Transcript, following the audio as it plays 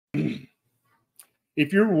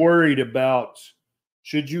if you're worried about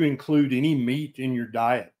should you include any meat in your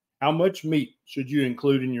diet, how much meat should you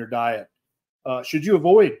include in your diet? Should you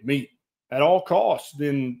avoid meat at all costs?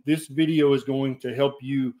 Then this video is going to help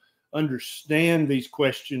you understand these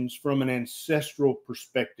questions from an ancestral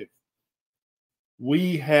perspective.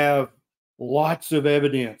 We have lots of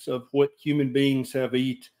evidence of what human beings have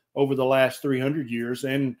eaten over the last 300 years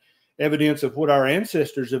and evidence of what our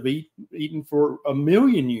ancestors have eaten for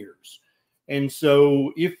 1,000,000 years. And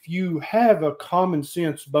so if you have a common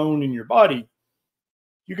sense bone in your body,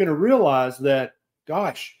 you're going to realize that,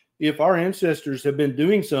 gosh, if our ancestors have been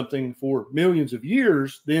doing something for millions of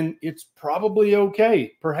years, then it's probably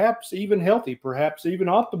okay, perhaps even healthy, perhaps even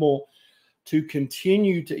optimal to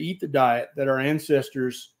continue to eat the diet that our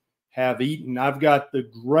ancestors have eaten. I've got the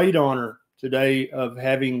great honor today of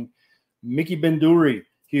having Miki Ben-Dor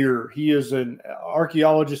here. He is an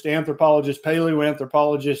archaeologist, anthropologist,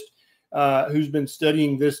 paleoanthropologist who's been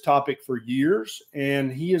studying this topic for years,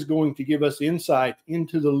 and he is going to give us insight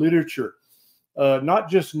into the literature, not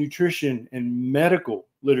just nutrition and medical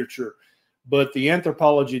literature, but the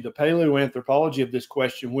anthropology, the paleoanthropology of this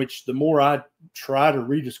question, which the more I try to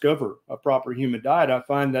rediscover a proper human diet, I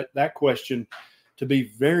find that question to be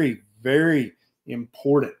very, very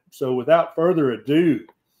important. So without further ado,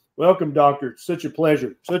 welcome, Doctor. It's such a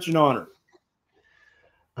pleasure, such an honor.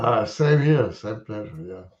 Same here, same pleasure,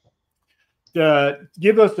 yeah.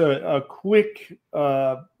 Give us a quick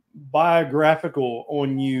biographical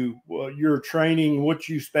on you, your training, what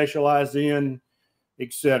you specialize in,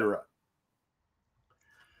 etc.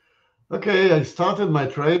 Okay, I started my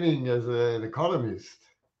training as an economist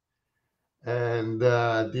and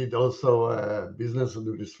did also business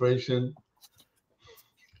administration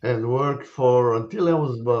and worked for, until I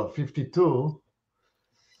was about 52,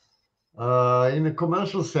 in a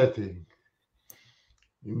commercial setting.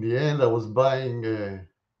 In the end, I was buying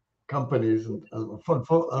companies,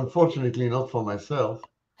 unfortunately not for myself.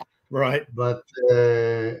 Right. But,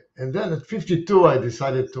 and then at 52, I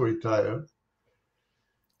decided to retire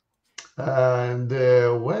and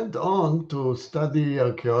went on to study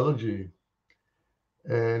archaeology,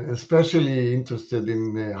 and especially interested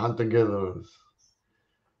in hunter-gatherers.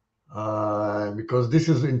 Because this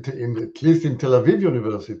is at least in Tel Aviv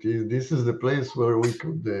University, this is the place where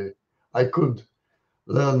I could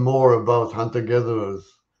learn more about hunter-gatherers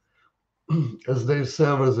as they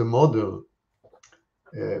serve as a model.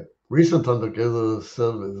 Recent hunter-gatherers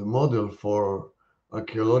serve as a model for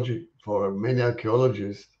archaeology, for many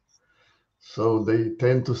archaeologists. So they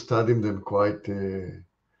tend to study them quite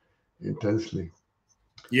intensely.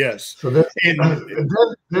 Yes. So then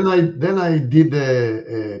I did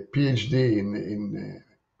a PhD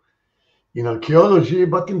in archaeology,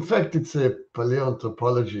 but in fact it's a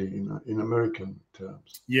paleoanthropology in American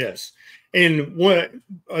terms. Yes, and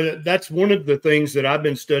that's one of the things that I've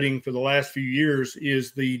been studying for the last few years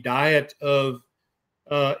is the diet of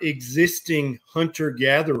existing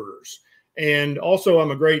hunter-gatherers. And also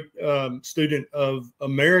I'm a great student of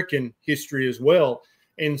American history as well.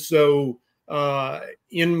 And so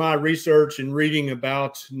in my research and reading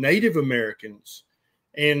about Native Americans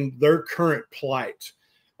and their current plight,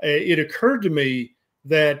 it occurred to me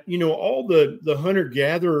that, you know, all the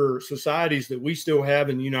hunter-gatherer societies that we still have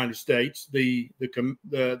in the United States, the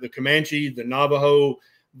Comanche, the Navajo,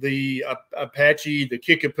 the Apache, the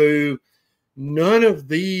Kickapoo, none of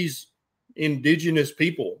these indigenous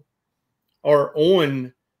people are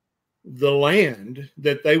on the land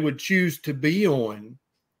that they would choose to be on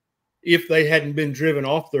if they hadn't been driven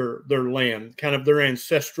off their land, kind of their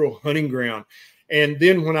ancestral hunting ground. And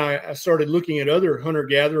then when I started looking at other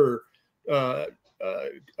hunter-gatherer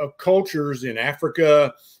cultures in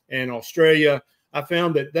Africa and Australia, I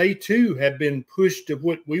found that they too have been pushed to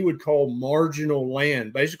what we would call marginal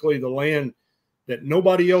land, basically the land that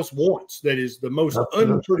nobody else wants, that is the most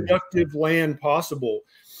unproductive land possible.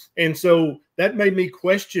 And so that made me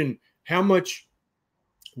question how much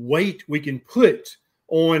weight we can put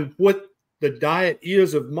on what the diet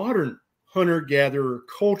is of modern hunter-gatherer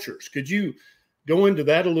cultures. Could you go into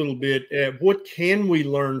that a little bit? What can we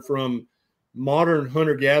learn from modern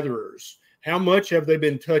hunter-gatherers? How much have they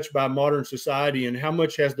been touched by modern society, and how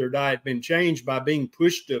much has their diet been changed by being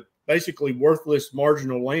pushed to basically worthless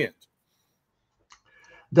marginal land?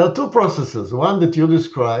 There are two processes, one that you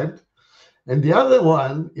described, and the other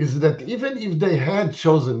one is that even if they had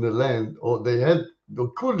chosen the land, or they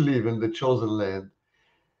could live in the chosen land,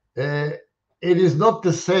 it is not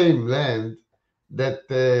the same land that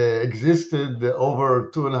existed over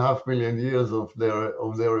 2.5 million years of their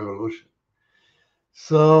evolution.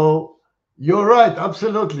 So You're right,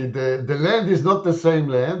 absolutely. The land is not the same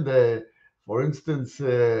land. For instance,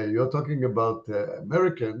 you're talking about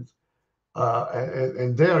Americans,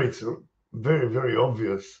 and there it's very, very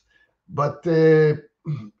obvious. But a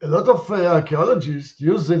lot of archaeologists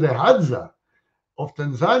use the Hadza of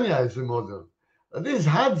Tanzania as a model. These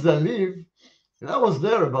Hadza live, and I was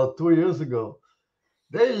there about 2 years ago.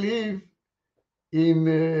 They live in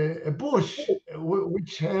a bush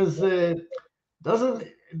which has doesn't.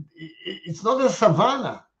 It's not a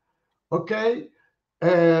savanna. Okay,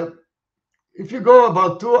 uh, if you go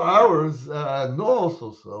about 2 hours north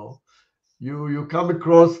or so, you come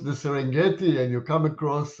across the Serengeti and you come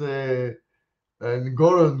across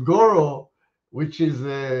Ngorongoro, which is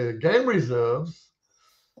game reserves,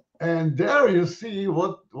 and there you see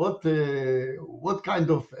what kind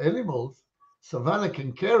of animals savanna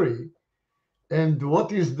can carry, and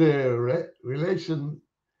what is the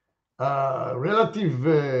relative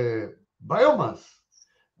biomass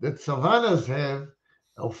that savannas have,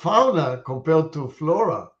 or fauna compared to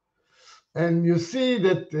flora. And you see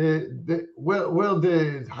that where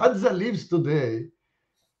the Hadza lives today,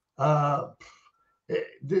 uh,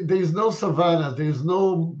 there is no savanna, there is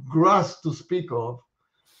no grass to speak of.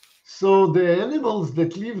 So the animals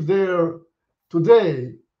that live there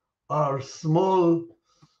today are small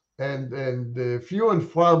and few and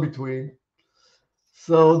far between.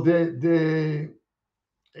 So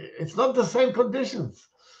it's not the same conditions.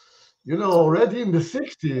 You know, already in the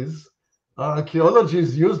 60s,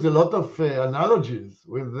 archaeologists used a lot of analogies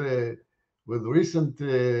with recent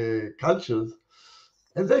cultures,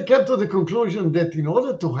 and they came to the conclusion that in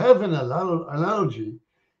order to have an analogy,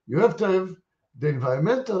 you have to have the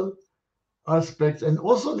environmental aspects and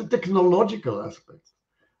also the technological aspects.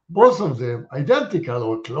 Both of them identical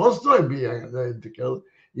or close to being identical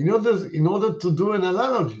in order to do an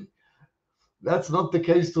analogy. That's not the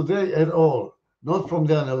case today at all. Not from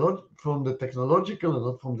the technological and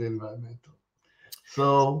not from the environmental.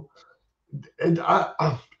 So, and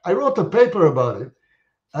I wrote a paper about it,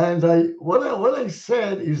 and what I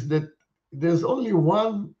said is that there's only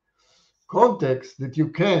one context that you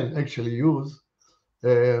can actually use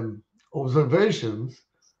observations,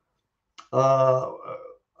 uh,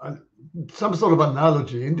 some sort of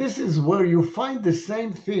analogy, and this is where you find the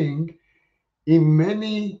same thing in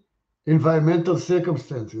many environmental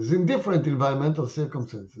circumstances, in different environmental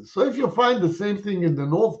circumstances. So if you find the same thing in the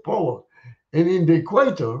North Pole and in the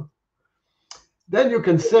equator, then you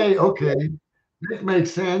can say, okay, that makes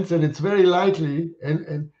sense, and it's very likely.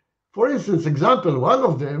 And for instance, example, one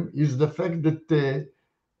of them is the fact that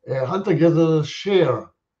hunter-gatherers share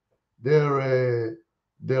their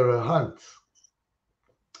hunts.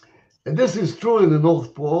 And this is true in the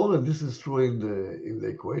North Pole, and this is true in the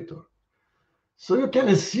equator. So you can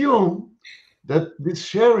assume that this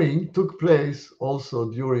sharing took place also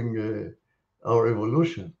during our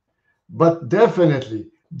evolution. But definitely,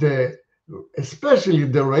 especially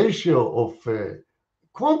the ratio of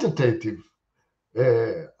quantitative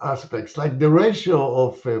aspects, like the ratio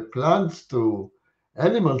of plants to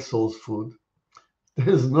animal source food,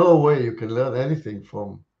 there's no way you can learn anything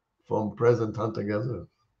from present hunter-gatherers.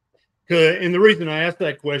 And the reason I asked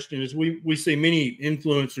that question is we see many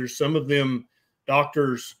influencers, some of them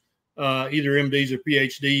doctors, either MDs or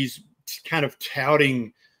PhDs, kind of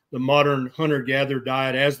touting the modern hunter-gatherer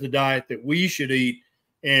diet as the diet that we should eat.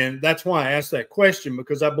 And that's why I asked that question,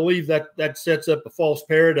 because I believe that sets up a false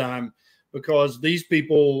paradigm, because these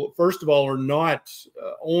people, first of all, are not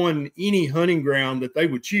on any hunting ground that they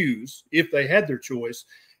would choose if they had their choice.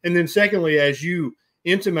 And then secondly, as you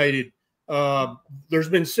intimated, there's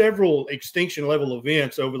been several extinction level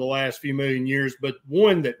events over the last few million years, but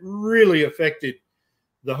one that really affected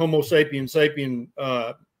the Homo sapien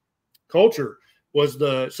culture was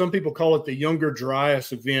some people call it the Younger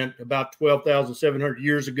Dryas event about 12,700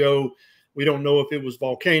 years ago. We don't know if it was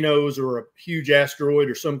volcanoes or a huge asteroid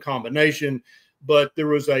or some combination, but there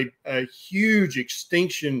was a huge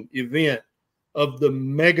extinction event of the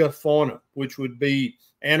megafauna, which would be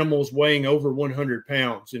animals weighing over 100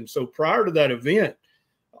 pounds. And so prior to that event,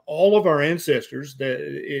 all of our ancestors,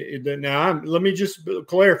 let me just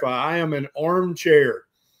clarify, I am an armchair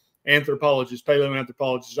anthropologist,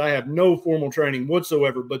 paleoanthropologist. I have no formal training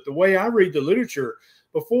whatsoever, but the way I read the literature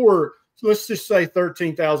before, let's just say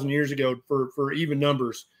 13,000 years ago, for even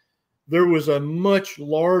numbers, there was a much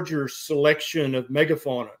larger selection of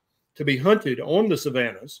megafauna to be hunted on the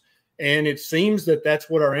savannas. And it seems that that's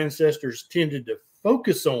what our ancestors tended to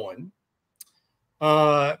focus on.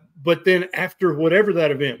 But then after whatever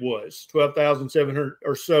that event was, 12,700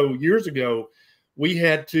 or so years ago, we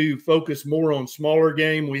had to focus more on smaller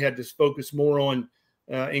game. We had to focus more on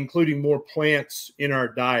including more plants in our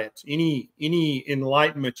diets? Any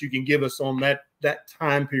enlightenment you can give us on that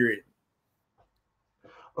time period?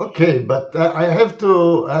 Okay, but I have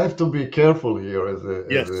to be careful here as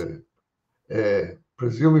Yes. a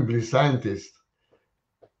presumably scientist.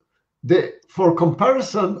 For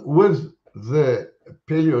comparison with the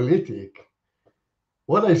Paleolithic,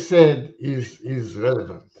 what I said is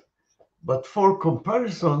relevant. But for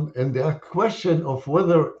comparison and the question of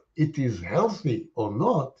whether it is healthy or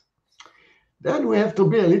not, then we have to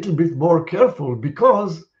be a little bit more careful,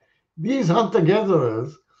 because these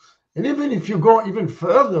hunter-gatherers, and even if you go even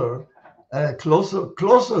further,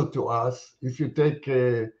 closer to us, if you take,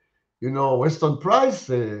 Western price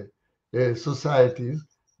societies,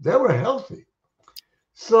 they were healthy.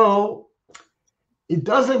 So it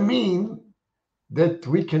doesn't mean that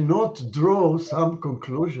we cannot draw some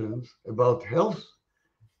conclusions about healthy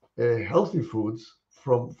foods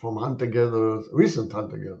from hunter-gatherers, recent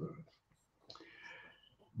hunter-gatherers.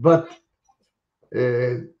 But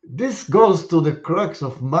this goes to the crux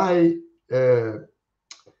of I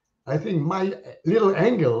think, my little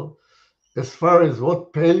angle as far as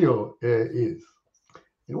what paleo is.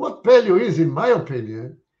 And what paleo is, in my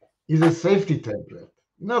opinion, is a safety template.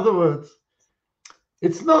 In other words,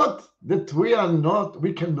 it's not that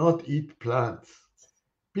we cannot eat plants.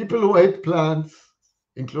 People who ate plants,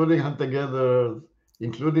 including hunter-gatherers,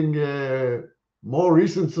 including more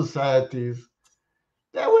recent societies,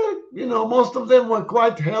 they were, most of them were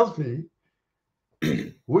quite healthy.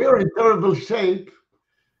 We are in terrible shape,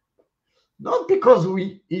 not because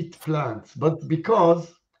we eat plants, but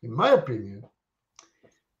because, in my opinion,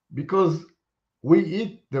 because we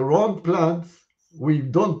eat the wrong plants, we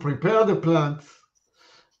don't prepare the plants,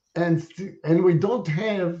 and we don't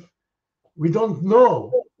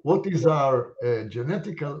know what is our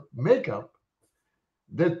genetical makeup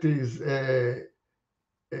that is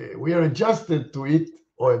we are adjusted to eat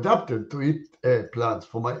or adapted to eat plants.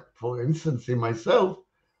 For instance, in myself,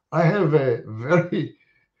 I have a very,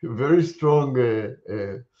 very strong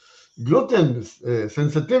gluten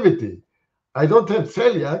sensitivity. I don't have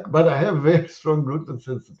celiac, but I have very strong gluten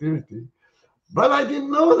sensitivity. But I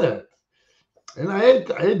didn't know that. And I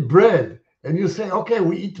ate bread. And you say, okay,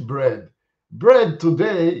 we eat bread. Bread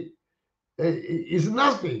today is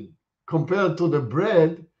nothing compared to the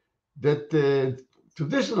bread that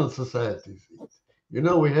traditional societies eat.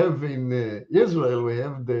 We have in Israel, we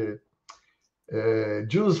have the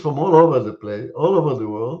Jews from all over the place, all over the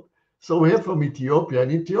world. So we have from Ethiopia.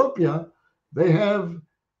 In Ethiopia, they have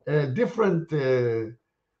different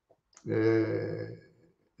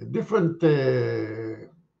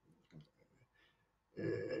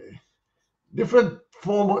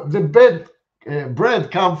form. The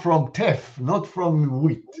bread come from teff, not from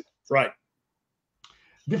wheat. Right.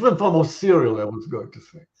 Different form of cereal, I was going to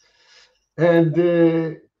say. And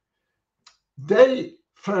they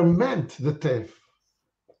ferment the teff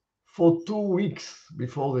for 2 weeks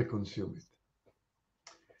before they consume it.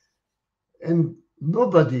 And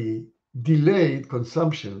nobody delayed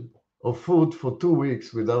consumption of food for 2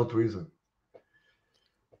 weeks without reason.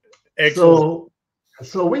 Excellent.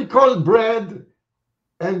 So we call bread,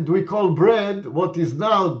 and we call bread what is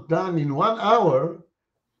now done in 1 hour,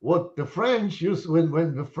 what the French use when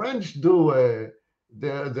the French do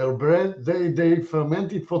their bread, they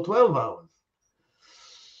ferment it for 12 hours,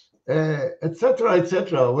 etc.,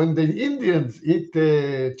 etc. When the Indians eat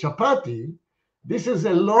chapati, this is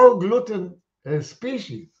a low gluten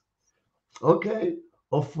species, okay,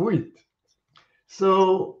 of wheat.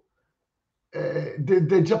 So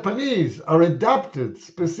the Japanese are adapted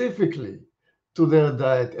specifically to their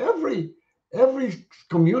diet. Every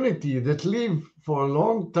community that live for a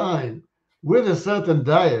long time with a certain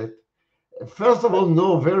diet, first of all,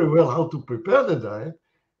 know very well how to prepare the diet,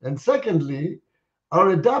 and secondly, are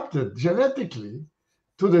adapted genetically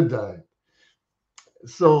to the diet.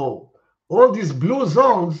 So all these blue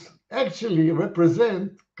zones actually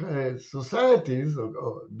represent societies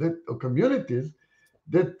or communities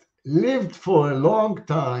that lived for a long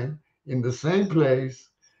time in the same place,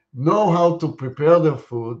 know how to prepare their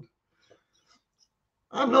food.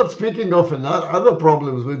 I'm not speaking of other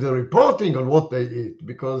problems with the reporting on what they eat,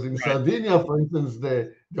 because in Sardinia, for instance,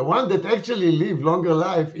 the one that actually live longer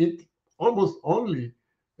life eat almost only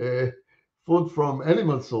food from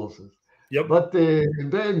animal sources. Yep. But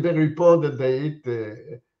then they report that they eat.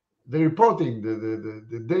 The reporting,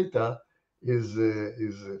 the data is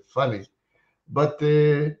funny, but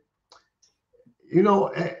and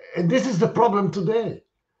this is the problem today.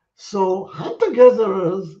 So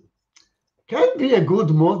hunter-gatherers can be a good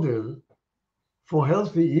model for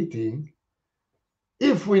healthy eating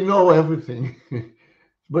if we know everything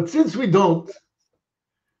But since we don't,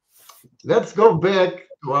 let's go back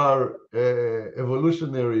to our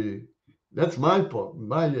evolutionary. That's my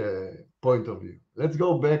point of view. Let's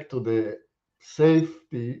go back to the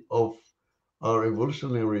safety of our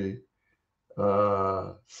evolutionary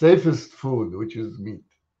safest food, which is meat.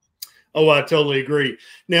 Oh, I totally agree.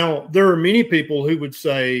 Now, there are many people who would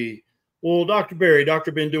say, well, Dr. Barry,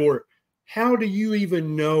 Dr. Ben-Dor, how do you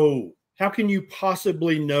even know? How can you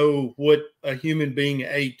possibly know what a human being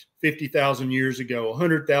ate 50,000 years ago,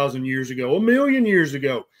 100,000 years ago, 1,000,000 years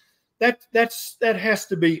ago? That has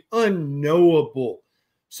to be unknowable.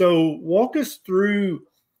 So walk us through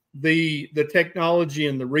the technology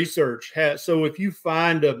and the research. So if you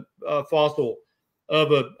find a fossil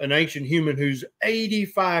of an ancient human who's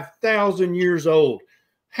 85,000 years old,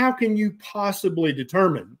 how can you possibly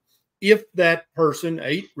determine if that person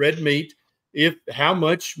ate red meat, if how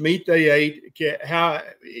much meat they ate, how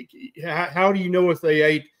do you know if they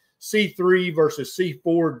ate C3 versus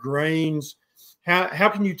C4 grains? How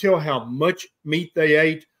can you tell how much meat they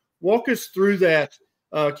ate? Walk us through that,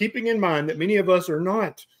 keeping in mind that many of us are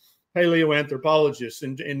not paleoanthropologists,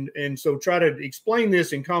 and so try to explain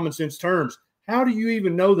this in common sense terms. How do you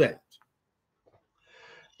even know that?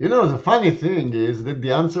 You know, the funny thing is that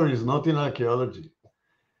the answer is not in archaeology.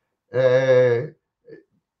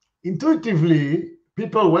 Intuitively,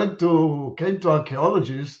 people came to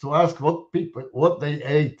archaeologists to ask what they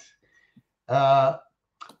ate. And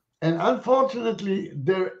unfortunately,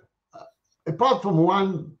 apart from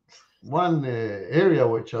one area,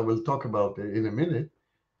 which I will talk about in a minute,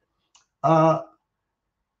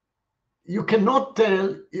 you cannot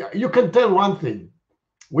tell. You can tell one thing: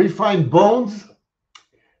 we find bones,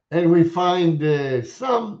 and we find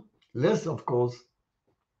some, less of course,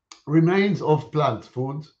 remains of plant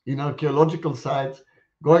food in archaeological sites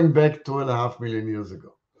going back 2.5 million years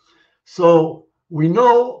ago. So we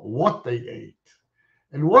know what they ate,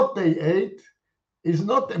 and what they ate is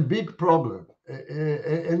not a big problem.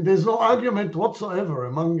 And there's no argument whatsoever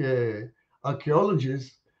among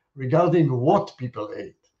archaeologists regarding what people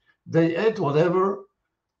ate. They ate whatever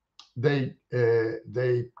they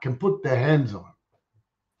can put their hands on.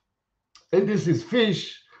 And this is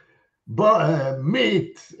fish,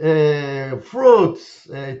 meat, fruits,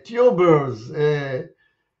 tubers,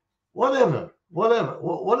 whatever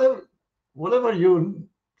you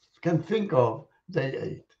can think of, they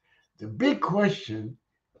ate. The big question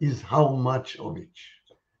is how much of each,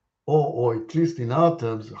 or at least in our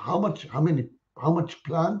terms, how much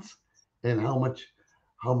plants and how much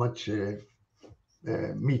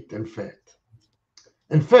meat and fat.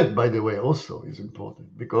 And fat, by the way, also is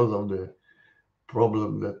important because of the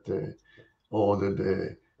problem that, or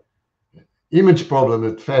the image problem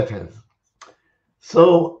that fat has.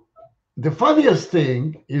 So the funniest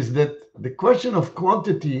thing is that the question of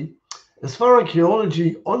quantity, as far as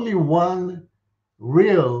archaeology, only one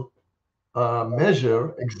real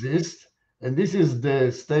measure exists, and this is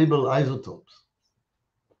the stable isotopes.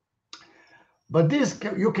 But this,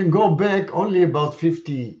 you can go back only about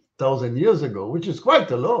 50,000 years ago, which is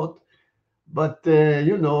quite a lot. But,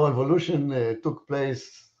 evolution took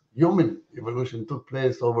place, human evolution took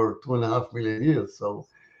place over 2.5 million years. So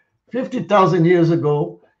 50,000 years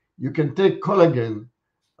ago, you can take collagen,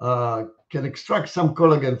 can extract some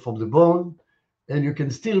collagen from the bone, and you can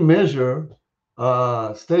still measure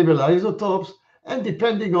stable isotopes. And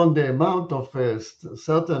depending on the amount of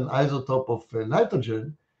certain isotope of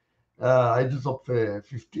nitrogen, isotope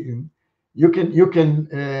 15, you can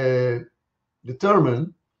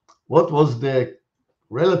determine what was the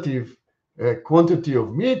relative quantity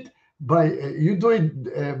of meat you do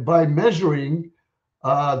it by measuring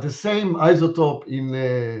the same isotope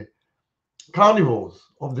in carnivores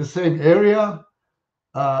of the same area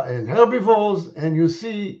and herbivores, and you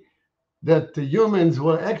see that the humans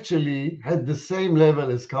had the same level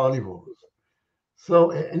as carnivores.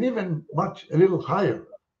 So, and even a little higher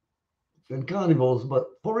than carnivores, but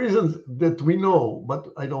for reasons that we know, but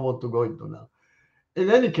I don't want to go into now. In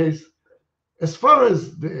any case, as far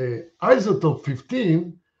as the isotope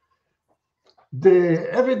 15, the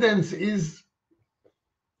evidence is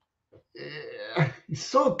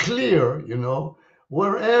so clear,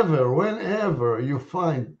 whenever you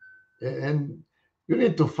find, and you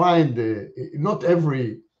need to find, not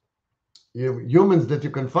every humans that you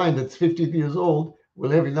can find that's 50 years old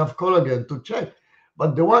will have enough collagen to check,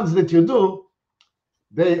 but the ones that you do,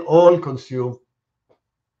 they all consume,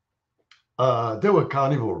 they were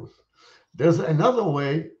carnivores. There's another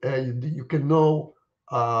way you can know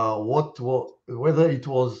whether it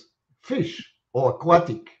was fish or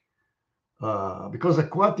aquatic, because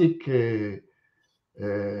aquatic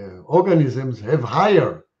organisms have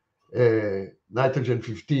higher nitrogen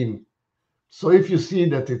 15. So if you see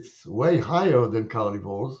that it's way higher than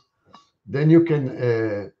carnivores, then you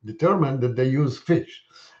can determine that they use fish.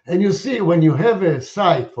 And you see, when you have a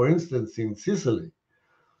site, for instance, in Sicily,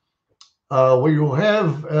 where you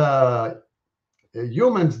have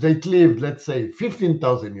humans that lived, let's say,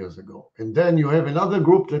 15,000 years ago, and then you have another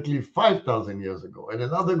group that lived 5,000 years ago, and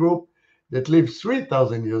another group that lived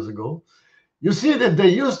 3,000 years ago, you see that they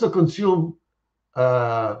used to consume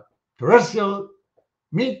terrestrial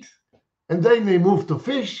meat, and then they moved to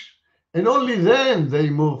fish, and only then they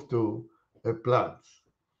moved to plants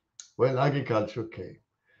when agriculture came.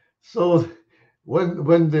 So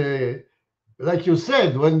when the, like you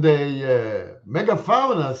said, when the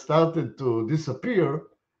megafauna started to disappear,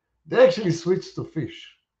 they actually switched to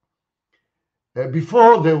fish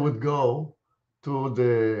before they would go to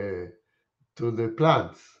the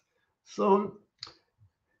plants. So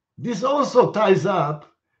this also ties up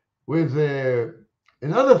with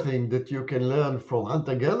another thing that you can learn from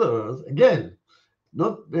hunter-gatherers, again,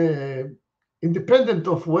 not independent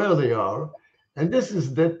of where they are, and this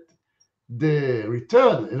is that the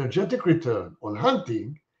return, energetic return on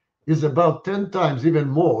hunting is about 10 times even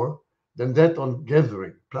more than that on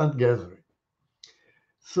gathering, plant gathering.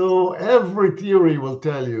 So every theory will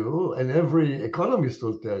tell you, and every economist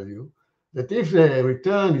will tell you, that if the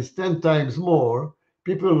return is 10 times more,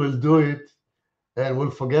 people will do it and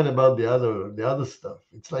will forget about the other stuff.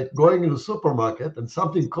 It's like going to the supermarket and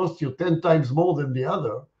something costs you 10 times more than the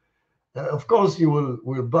other. Of course, you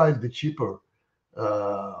will buy the cheaper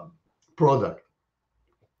product.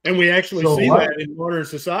 And we actually see that in modern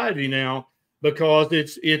society now, because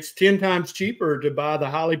it's 10 times cheaper to buy the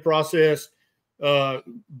highly processed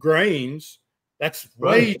grains. That's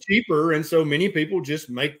way cheaper, and so many people just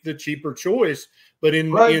make the cheaper choice. But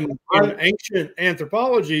in ancient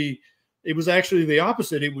anthropology, it was actually the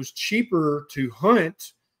opposite. It was cheaper to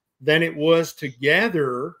hunt than it was to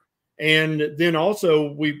gather. And then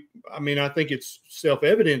also I think it's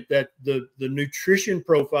self-evident that the nutrition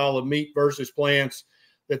profile of meat versus plants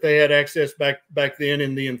that they had access back then,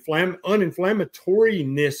 and the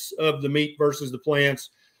uninflammatoriness of the meat versus the plants,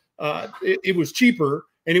 it was cheaper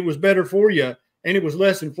and it was better for you and it was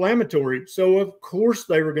less inflammatory. So of course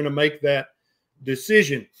they were going to make that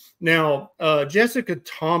decision. Now, Jessica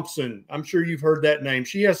Thompson, I'm sure you've heard that name.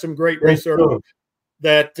 She has some great research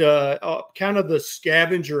that kind of the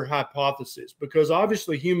scavenger hypothesis, because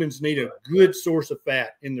obviously humans need a good source of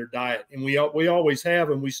fat in their diet, and we always have,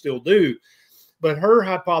 and we still do. But her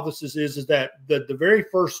hypothesis is that the very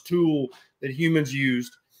first tool that humans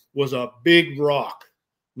used was a big rock,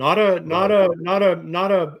 not a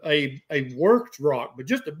worked rock, but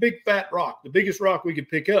just a big fat rock, the biggest rock we could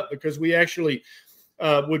pick up, because we actually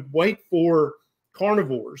would wait for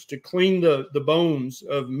carnivores to clean the bones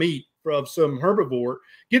of meat of some herbivore,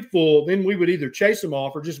 get full, then we would either chase them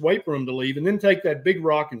off or just wait for them to leave, and then take that big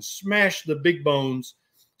rock and smash the big bones,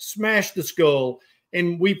 smash the skull.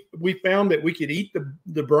 And we found that we could eat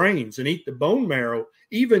the brains and eat the bone marrow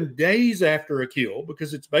even days after a kill,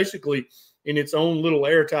 because it's basically in its own little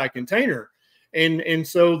airtight container. And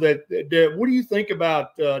so that what do you think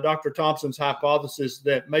about Dr. Thompson's hypothesis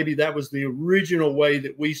that maybe that was the original way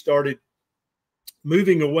that we started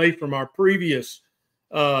moving away from our previous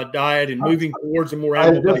diet and moving towards a more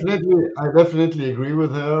animal? I definitely agree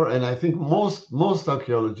with her, and I think most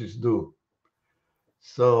archaeologists do.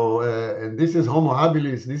 So and this is Homo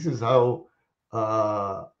habilis. This is how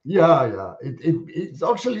it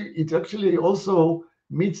actually also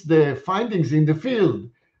meets the findings in the field,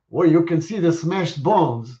 where you can see the smashed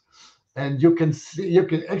bones, and you can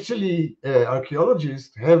actually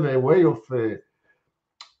archaeologists have a way of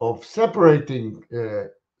separating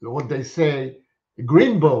what they say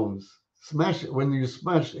green bones. When you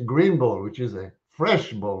smash a green bone, which is a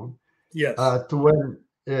fresh bone, yes, to when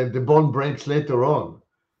the bone breaks later on,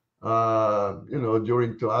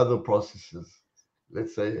 during to other processes,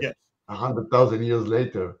 let's say 100,000 years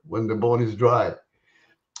later, when the bone is dry.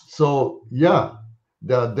 So yeah,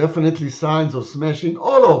 there are definitely signs of smashing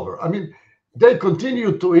all over. I mean, they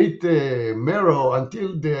continue to eat marrow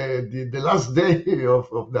until the last day of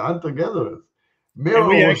the hunter-gatherers.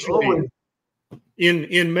 Marrow was always...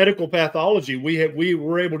 In medical pathology, we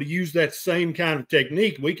were able to use that same kind of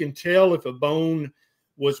technique. We can tell if a bone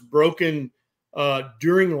was broken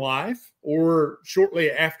during life, or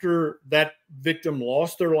shortly after that victim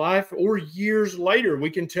lost their life, or years later.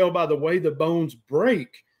 We can tell by the way the bones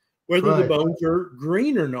break whether the bones are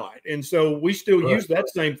green or not. And so we still use that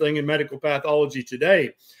same thing in medical pathology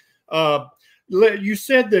today. You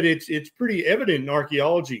said that it's pretty evident in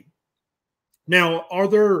archaeology. Now, are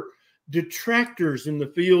there detractors in the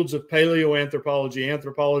fields of paleoanthropology,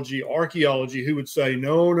 anthropology, archaeology who would say,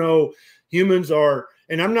 no, humans are,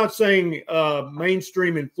 and I'm not saying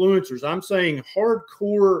mainstream influencers, I'm saying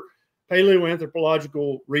hardcore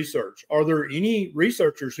paleoanthropological research. Are there any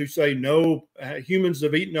researchers who say, no, humans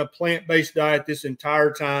have eaten a plant-based diet this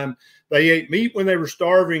entire time? They ate meat when they were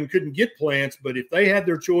starving, couldn't get plants, but if they had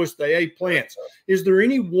their choice, they ate plants. Is there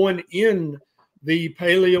anyone in the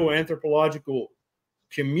paleoanthropological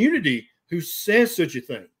community who says such a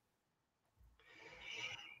thing?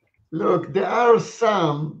 Look, there are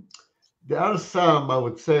some, I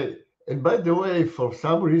would say, and by the way, for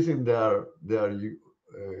some reason, there are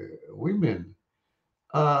women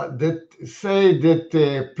that say that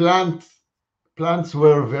plants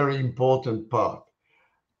were a very important part,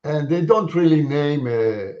 and they don't really name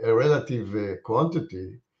a relative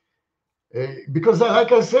quantity because,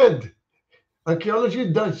 like I said,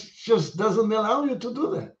 archaeology just doesn't allow you to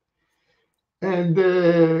do that. And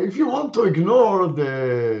if you want to ignore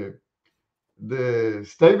the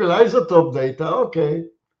stable isotope data, okay,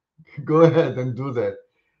 go ahead and do that.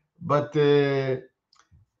 But they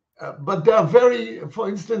are very, for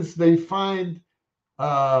instance, they find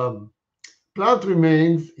plant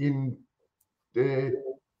remains in the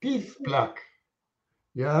teeth plaque,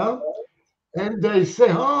 yeah, and they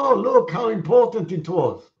say, oh, look how important it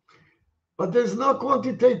was. But there's no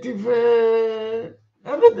quantitative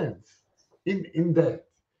evidence in that.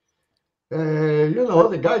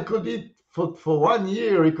 The guy could eat for 1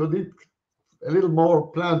 year, he could eat a little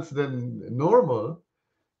more plants than normal.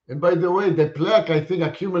 And by the way, the plaque, I think,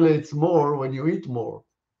 accumulates more when you eat more.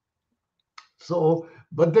 So,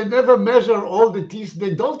 but they never measure all the teeth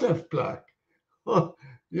they don't have plaque.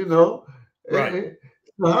 Right.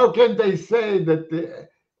 So how can they say that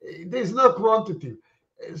there's no quantity?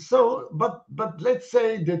 So, but let's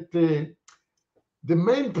say that the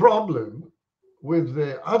main problem with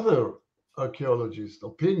the other archaeologists'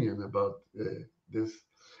 opinion about this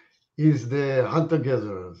is the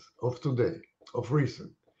hunter-gatherers of today, of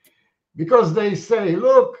recent, because they say,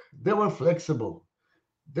 look, they were flexible.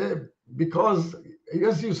 Because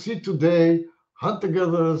as you see today,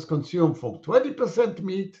 hunter-gatherers consume from 20%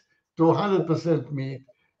 meat to 100% meat,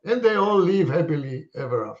 and they all live happily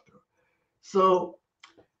ever after. So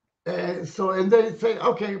and they say,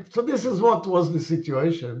 okay, so this is what was the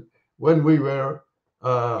situation when we were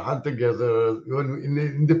hunter-gatherers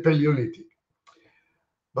in the Paleolithic.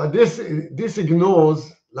 But this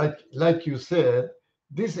ignores, like you said,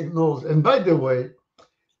 this ignores. And by the way,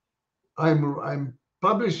 I'm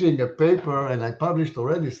publishing a paper, and I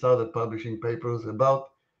started publishing papers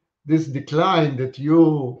about this decline that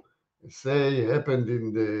you say happened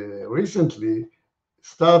recently,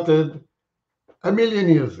 started 1 million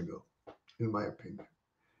years ago, in my opinion.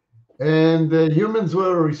 And humans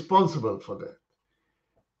were responsible for that.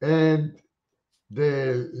 And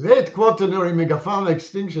the late quaternary megafauna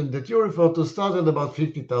extinction that you refer to started about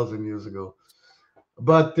 50,000 years ago.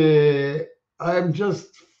 But I'm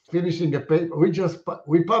just finishing a paper.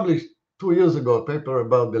 We published 2 years ago a paper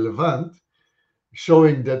about the Levant,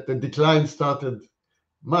 showing that the decline started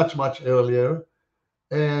much, much earlier.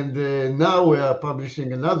 And now we are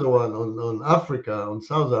publishing another one on Africa, on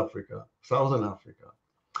Southern Africa.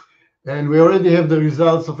 And we already have the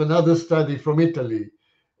results of another study from Italy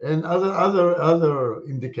and other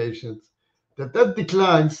indications that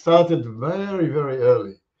decline started very, very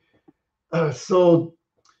early. So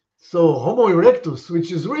Homo erectus,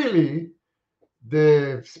 which is really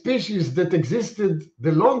the species that existed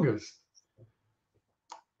the longest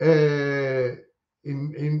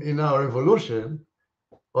in our evolution,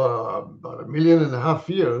 about 1.5 million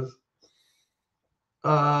years,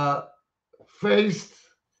 faced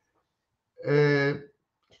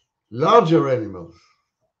larger animals,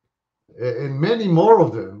 and many more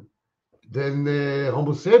of them than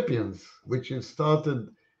Homo sapiens, which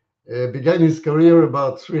began his career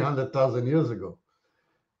about 300,000 years ago.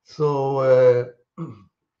 So,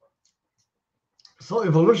 so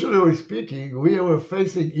evolutionarily speaking, we were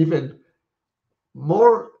facing even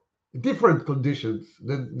more different conditions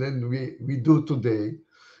than we do today,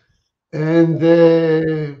 and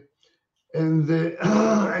the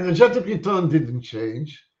energetic return didn't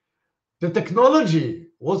change. The technology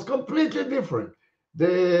was completely different.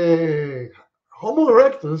 The Homo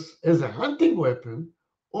erectus, as a hunting weapon,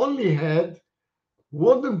 only had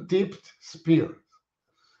wooden-tipped spears.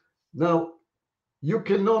 Now, you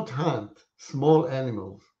cannot hunt small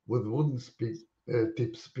animals with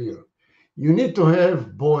wooden-tipped spear. You need to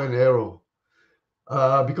have bow and arrow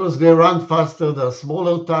because they run faster, they're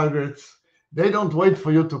smaller targets, they don't wait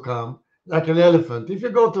for you to come. like an elephant. If you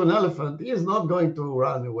go to an elephant, he is not going to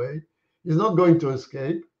run away. He's not going to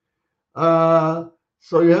escape.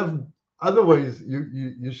 So you have other ways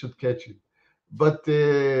you should catch it. But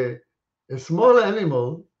a small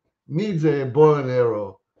animal needs a bow and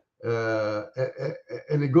arrow,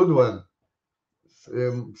 and a good one,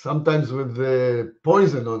 sometimes with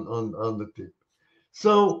poison on the tip.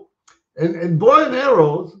 So, and bow and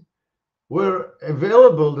arrows were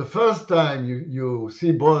available the first time you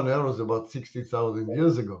see bow and arrows about 60,000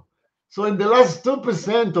 years ago. So in the last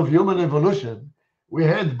 2% of human evolution, we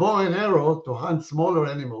had bow and arrow to hunt smaller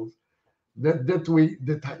animals that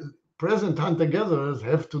present hunter-gatherers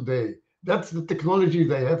have today. That's the technology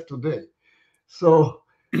they have today. So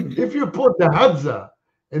if you put the hadza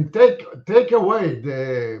and take away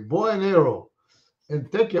the bow and arrow and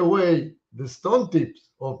take away the stone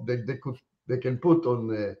tips of they can put on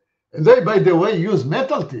and they, by the way, use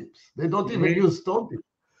metal tips. They don't even use stone tips.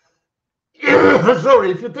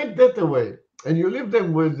 Sorry, if you take that away and you leave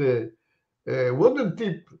them with wooden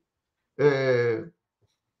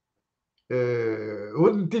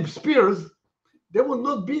tip spears, they would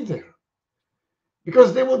not be there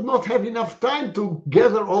because they would not have enough time to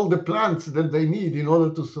gather all the plants that they need in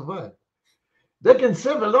order to survive. They can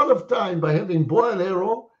save a lot of time by having bow and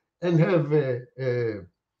arrow and have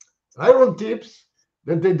iron tips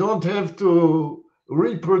that they don't have to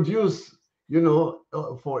reproduce,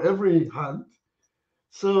 for every hunt.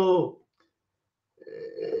 So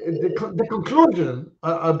the conclusion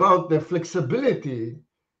about the flexibility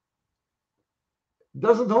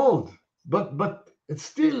doesn't hold. But it's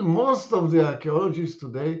still most of the archaeologists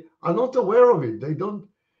today are not aware of it. They don't,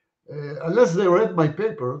 unless they read my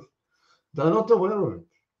papers, they're not aware of it,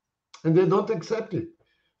 and they don't accept it.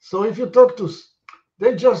 So if you talk to,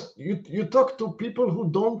 you talk to people who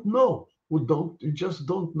don't know, you just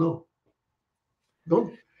don't know.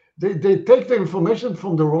 They take the information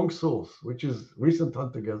from the wrong source, which is recent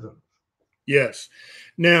hunter-gatherer. Yes.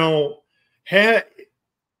 Now,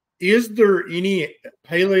 is there any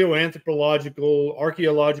paleoanthropological,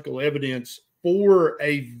 archaeological evidence for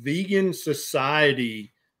a vegan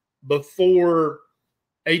society before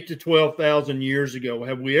 8 to 12,000 years ago?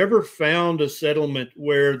 Have we ever found a settlement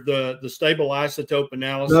where the stable isotope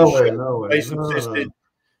analysis existed?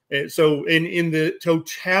 So in the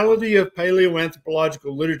totality of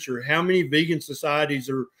paleoanthropological literature, how many vegan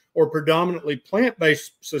societies or predominantly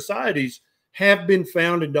plant-based societies have been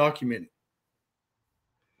found and documented?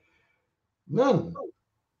 None.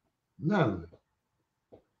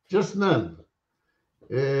 Just none.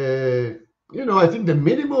 I think the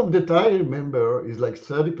minimum that I remember is like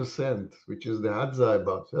 30%, which is the hadza,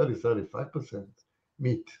 about 35%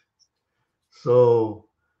 meat. So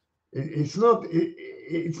it's not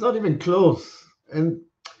even close. And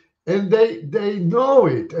they know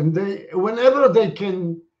it, and whenever they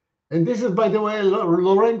can, and this is, by the way,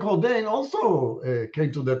 Lorraine Cordain also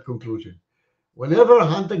came to that conclusion. Whenever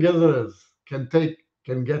hunter-gatherers can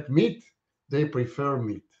get meat, they prefer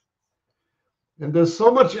meat. And there's so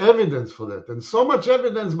much evidence for that. And so much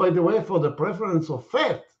evidence, by the way, for the preference of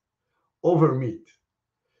fat over meat.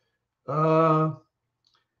 No,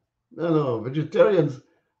 vegetarians,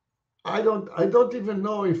 I don't even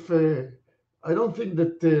know if, I don't think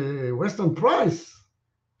that Weston Price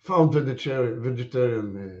found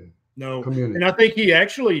vegetarian no community. And I think he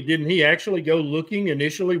actually go looking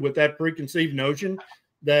initially with that preconceived notion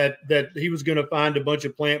that he was going to find a bunch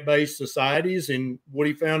of plant-based societies, and what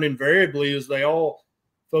he found invariably is they all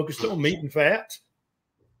focused on meat and fat.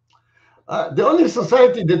 The only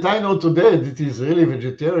society that I know today that is really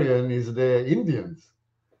vegetarian is the Indians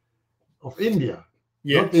of India,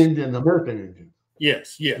 not the Indian American Indians.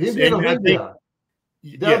 Yes. Indian of India.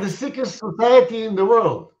 They are the sickest society in the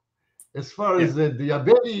world as far as the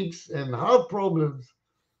diabetics and heart problems.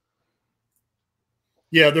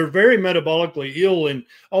 Yeah, they're very metabolically ill, and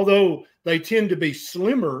although they tend to be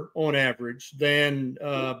slimmer on average than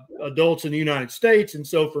adults in the United States, and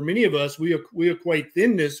so for many of us, we equate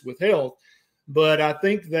thinness with health. But I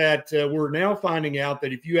think that we're now finding out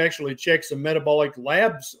that if you actually check some metabolic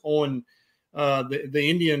labs on the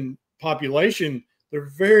Indian population, they're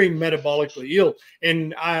very metabolically ill.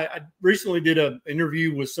 And I recently did an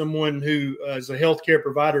interview with someone who is a healthcare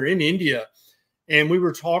provider in India, and we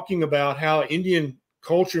were talking about how Indian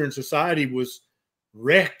culture and society was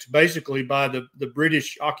wrecked basically by the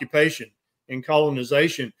British occupation and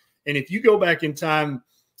colonization. And if you go back in time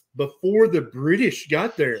before the British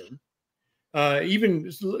got there,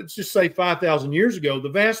 even let's just say 5,000 years ago, the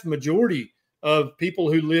vast majority of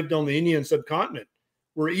people who lived on the Indian subcontinent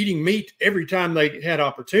were eating meat every time they had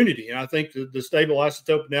opportunity. And I think the stable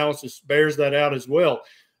isotope analysis bears that out as well.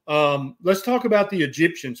 Let's talk about the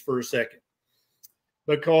Egyptians for a second,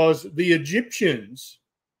 because the Egyptians,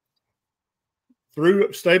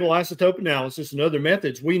 through stable isotope analysis and other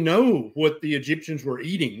methods, we know what the Egyptians were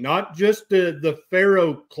eating, not just the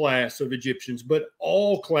pharaoh class of Egyptians, but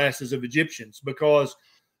all classes of Egyptians, because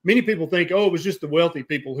many people think, oh, it was just the wealthy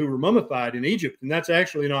people who were mummified in Egypt. And that's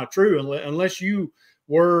actually not true. Unless you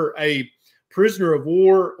were a prisoner of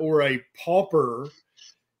war or a pauper,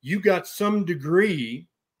 you got some degree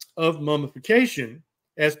of mummification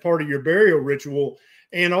as part of your burial ritual.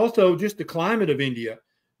 And also just the climate of India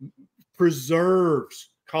preserves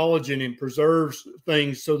collagen and preserves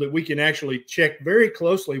things so that we can actually check very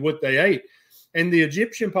closely what they ate. And the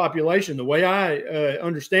Egyptian population, the way I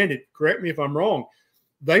understand it, correct me if I'm wrong,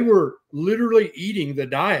 they were literally eating the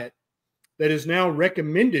diet that is now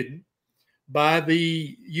recommended by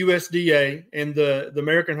the USDA and the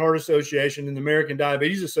American Heart Association and the American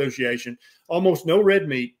Diabetes Association. Almost no red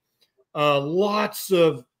meat, lots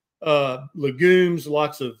of legumes,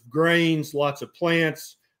 lots of grains, lots of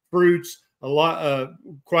plants, fruits,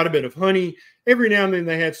 quite a bit of honey. Every now and then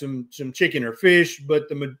they had some chicken or fish, but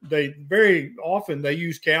they very often they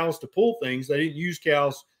use cows to pull things. They didn't use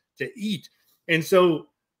cows to eat. And so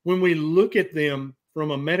when we look at them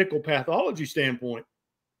from a medical pathology standpoint,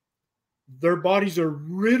 their bodies are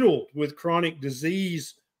riddled with chronic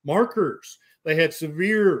disease markers. They had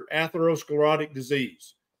severe atherosclerotic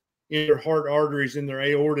disease in their heart arteries, in their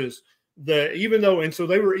aortas. So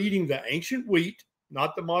they were eating the ancient wheat,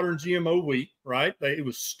 not the modern GMO wheat, right? It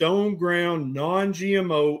was stone ground,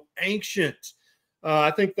 non-GMO, ancient.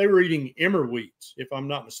 I think they were eating emmer wheat, if I'm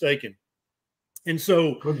not mistaken. And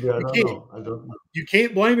so Could be, I don't know. You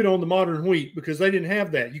can't blame it on the modern wheat because they didn't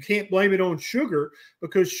have that. You can't blame it on sugar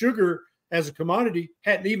because sugar as a commodity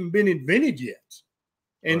hadn't even been invented yet.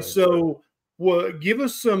 And right. So give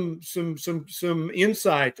us some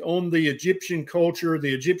insight on the Egyptian culture,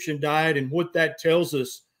 the Egyptian diet, and what that tells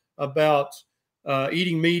us about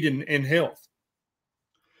eating meat and health.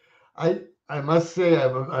 I must say,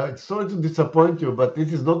 I'm sorry to disappoint you, but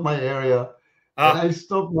this is not my area. And I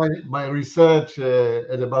stopped my research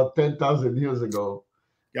at about 10,000 years ago.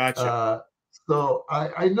 Gotcha. So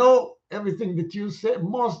I know everything that you said.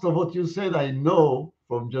 Most of what you said, I know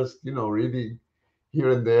from just, reading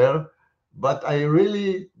here and there. But I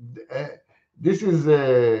really, this is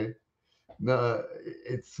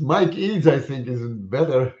it's Mike Eads, I think, is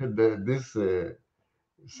better than this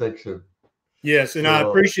section. Yes, and I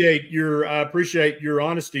appreciate your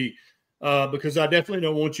honesty because I definitely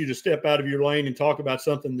don't want you to step out of your lane and talk about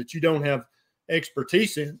something that you don't have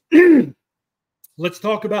expertise in. Let's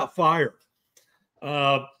talk about fire.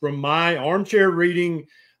 From my armchair reading,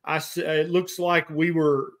 it looks like we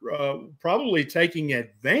were probably taking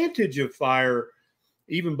advantage of fire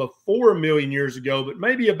even before 1 million years ago, but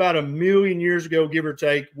maybe about 1 million years ago, give or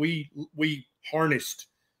take, we harnessed,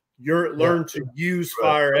 learned to use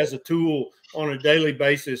fire as a tool on a daily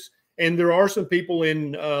basis. And there are some people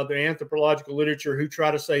in the anthropological literature who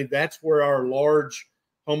try to say that's where our large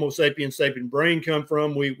Homo sapiens sapien brain come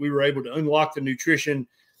from. We were able to unlock the nutrition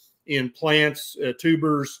in plants,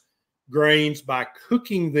 tubers, grains by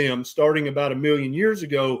cooking them starting about 1 million years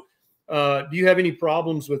ago. Do you have any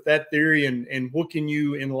problems with that theory, and what can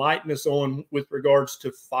you enlighten us on with regards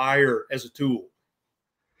to fire as a tool?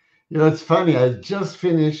 It's funny. I just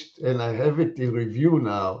finished, and I have it in review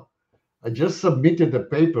now. I just submitted a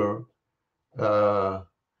paper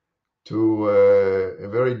to a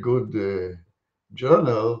very good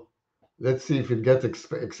journal. Let's see if it gets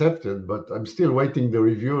accepted, but I'm still waiting the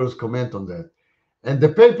reviewer's comment on that. And the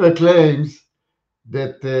paper claims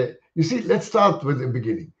that, you see, let's start with the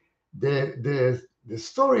beginning. The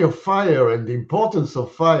story of fire and the importance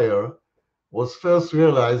of fire was first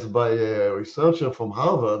realized by a researcher from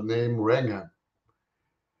Harvard named Wrangham.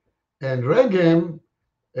 And Wrangham,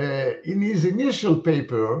 in his initial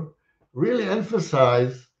paper, really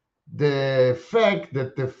emphasized the fact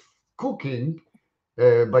that the cooking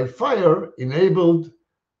by fire enabled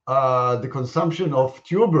the consumption of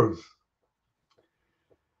tubers.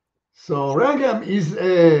 So Wrangham is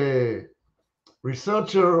a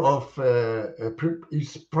researcher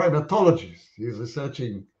he's primatologist. He's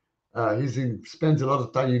researching, spends a lot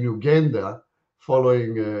of time in Uganda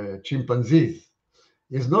following chimpanzees.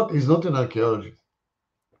 He's not an archaeologist.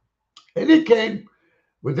 And he came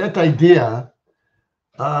with that idea,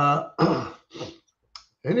 and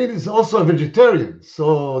it is also a vegetarian.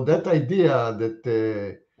 So that idea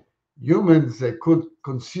that humans could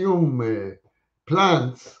consume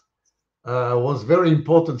plants was a very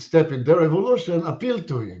important step in their evolution, appealed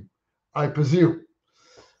to him, I presume.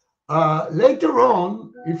 Later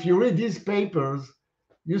on, if you read these papers,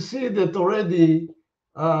 you see that already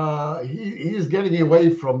he's getting away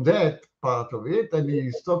from that part of it, and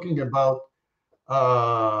he's talking about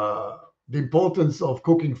the importance of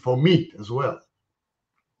cooking for meat as well.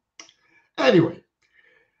 Anyway,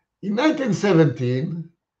 in 1917,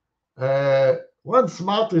 one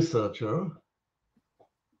smart researcher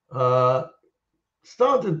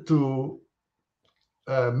started to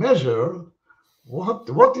measure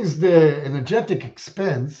what is the energetic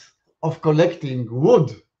expense of collecting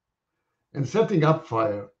wood and setting up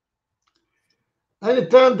fire. And it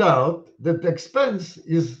turned out that the expense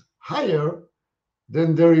is higher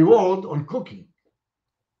than the reward on cooking.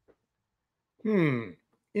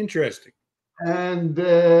 Interesting. And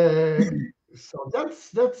so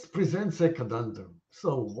that presents a conundrum.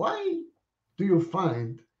 So why do you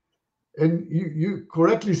find, and you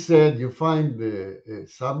correctly said you find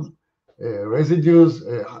some residues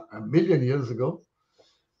a million years ago,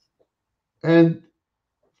 and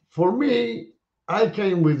for me, I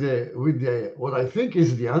came with what I think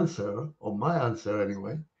is the answer, or my answer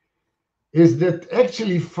anyway, is that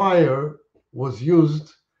actually fire was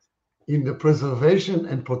used in the preservation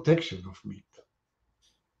and protection of meat.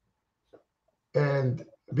 And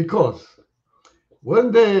because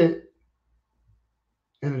when the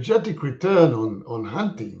energetic return on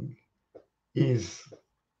hunting is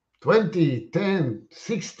 20, 10,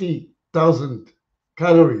 60,000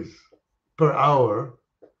 calories per hour,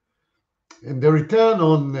 and the return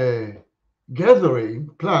on gathering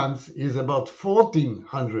plants is about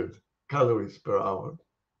 1,400 calories per hour.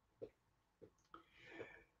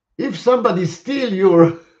 If somebody steals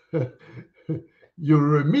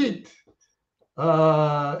your meat,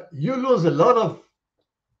 you lose a lot of,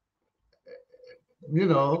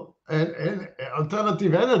 and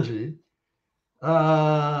alternative energy.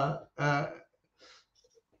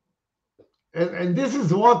 And this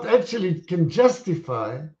is what actually can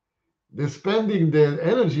justify the spending the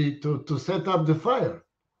energy to set up the fire.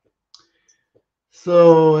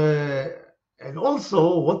 So, and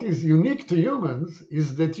also what is unique to humans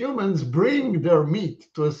is that humans bring their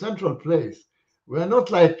meat to a central place. We are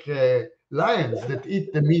not like lions that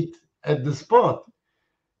eat the meat at the spot.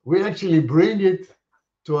 We actually bring it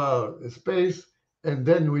to our space, and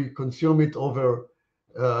then we consume it over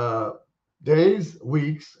days,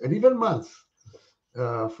 weeks, and even months.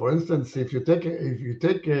 For instance, if you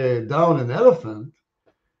take down an elephant,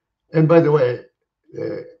 and by the way,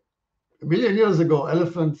 a million years ago,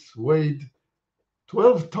 elephants weighed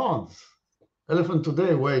 12 tons. Elephant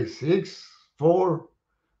today weighs 6, 4,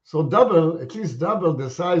 so at least double the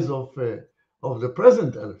size of the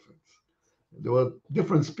present elephants. There were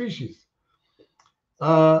different species.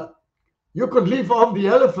 You could live off the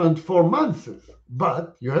elephant for months,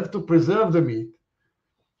 but you have to preserve the meat.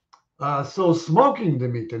 So smoking the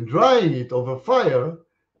meat and drying it over fire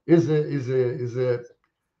is a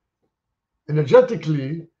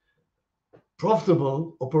energetically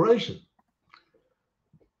profitable operation.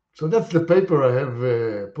 So that's the paper I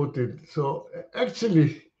have put in. So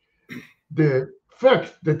actually, the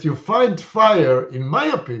fact that you find fire, in my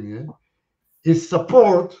opinion, is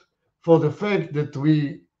support for the fact that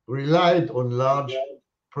we relied on large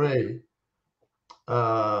prey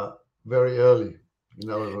very early in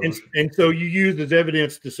our evolution. And so you use as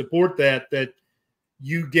evidence to support that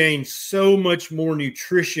you gain so much more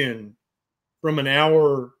nutrition from an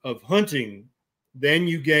hour of hunting than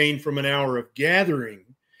you gain from an hour of gathering.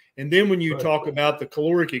 And then when you talk about the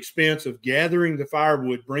caloric expense of gathering the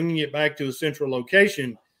firewood, bringing it back to a central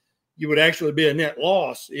location, you would actually be a net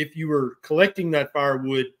loss if you were collecting that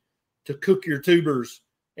firewood to cook your tubers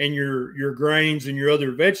and your grains and your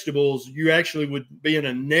other vegetables. You actually would be in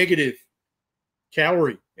a negative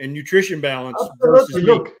calorie and nutrition balance. Absolutely.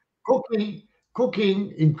 Look,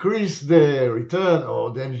 cooking increase the return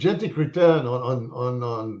or the energetic return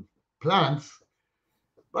on plants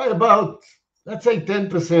by about, let's say,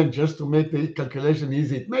 10%, just to make the calculation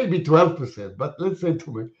easy. It may be 12%, but let's say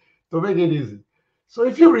to make it easy. So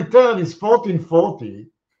if your return is 1440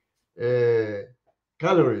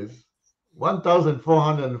 calories,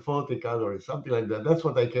 1,440 calories, something like that. That's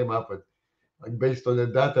what I came up with, like based on the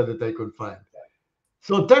data that I could find.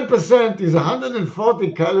 So 10% is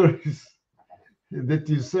 140 calories that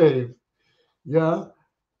you save. Yeah.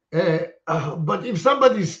 But if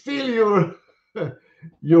somebody steals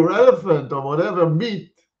your elephant or whatever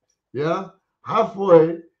meat, yeah,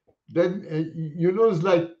 halfway, then you lose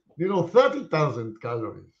 30,000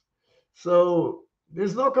 calories. So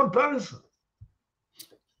there's no comparison.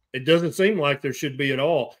 It doesn't seem like there should be at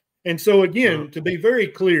all. And so again, to be very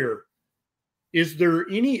clear, is there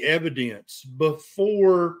any evidence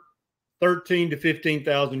before 13 to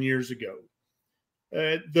 15,000 years ago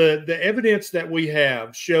the evidence that we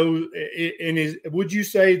have shows, and would you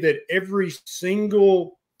say that every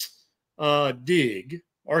single dig,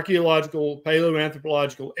 archaeological,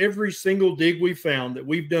 paleoanthropological, every single dig we found that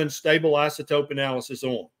we've done stable isotope analysis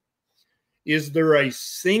on, is there a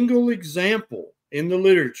single example in the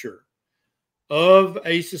literature of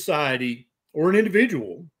a society or an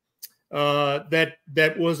individual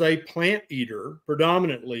that was a plant eater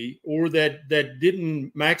predominantly, or that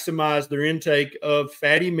didn't maximize their intake of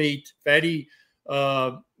fatty meat, fatty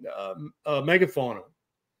megafauna,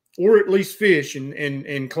 or at least fish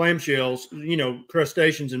and clamshells,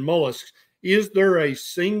 crustaceans and mollusks? Is there a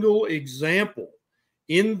single example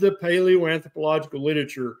in the paleoanthropological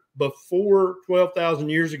literature before 12,000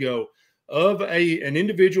 years ago of an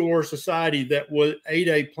individual or society that ate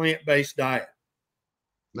a plant-based diet?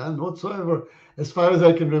 None whatsoever, as far as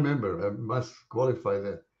I can remember. I must qualify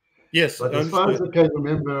that. Yes, but as far as I can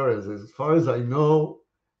remember, as far as I know,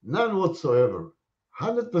 none whatsoever.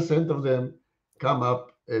 100% of them come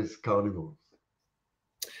up as carnivores.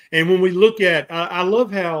 And when we look at, I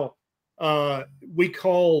love how we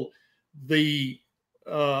call the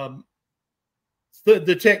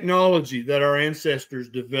technology that our ancestors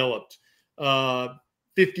developed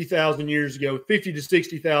 50,000 years ago, 50 to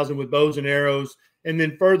 60,000 with bows and arrows. And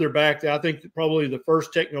then further back, I think probably the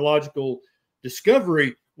first technological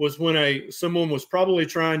discovery was when someone was probably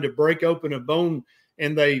trying to break open a bone,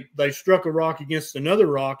 and they struck a rock against another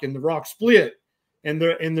rock, and the rock split, and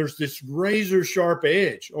there's this razor sharp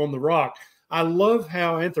edge on the rock. I love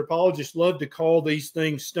how anthropologists love to call these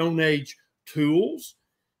things Stone Age tools,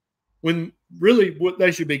 when really what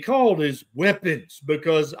they should be called is weapons,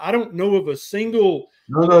 because I don't know of a single.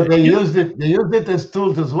 No, they used it. They used it as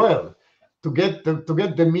tools as well, to get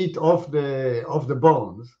the meat off the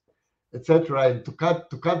bones, etc., and to cut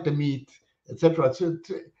the meat, etc. So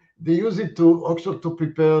they use it also to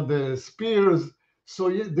prepare the spears. So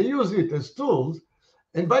they use it as tools.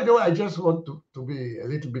 And by the way, I just want to be a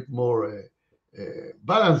little bit more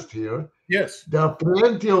balanced here. Yes, there are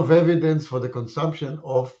plenty of evidence for the consumption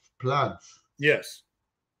of plants. Yes.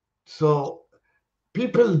 So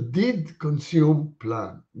people did consume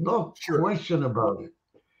plant, no question about it.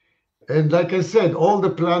 And like I said, all the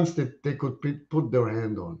plants that they could put their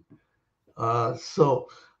hand on. So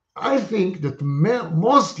I think that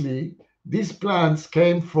mostly these plants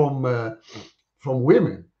came from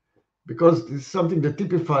women, because it's something that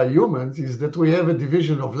typifies humans, is that we have a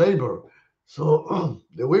division of labor. So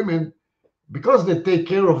the women, because they take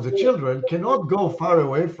care of the children, cannot go far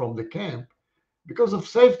away from the camp because of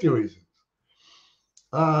safety reasons.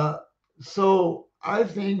 So I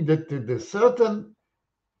think that the certain,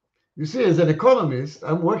 you see, as an economist,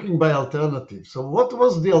 I'm working by alternative. So what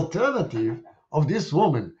was the alternative of this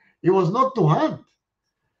woman? It was not to hunt.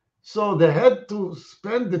 So they had to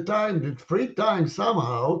spend the free time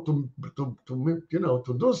somehow to do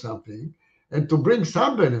something and to bring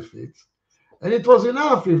some benefits. And it was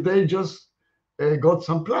enough if they just got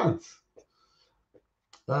some plants.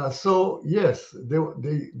 So yes,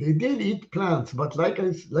 they did eat plants, but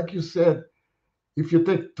like you said, if you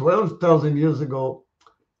take 12,000 years ago,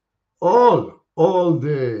 all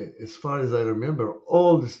the, as far as I remember,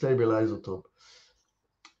 all the stable isotope,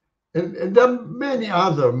 and there are many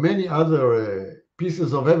other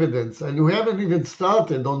pieces of evidence, and we haven't even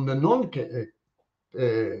started on the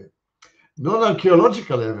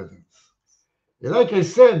non-archaeological evidence. Like I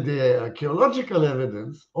said, the archaeological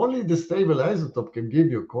evidence, only the stable isotope can give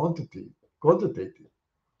you quantitative.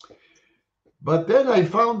 But then I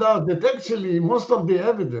found out that actually most of the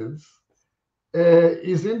evidence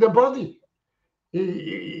is in the body,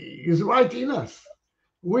 is right in us.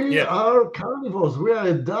 We are carnivores. We are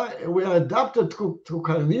adapted to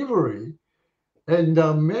carnivory, and there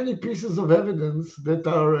are many pieces of evidence that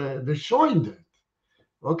are showing that.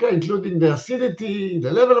 Okay, including the acidity,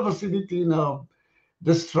 the level of acidity now,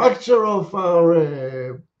 the structure of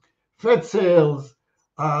our fat cells,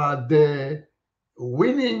 the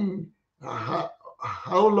weaning,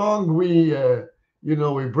 how long we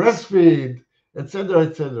breastfeed, etc.,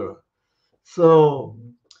 etc. So,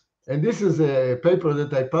 and this is a paper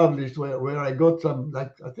that I published where I got some,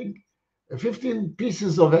 like, I think 15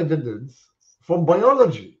 pieces of evidence from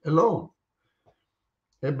biology alone,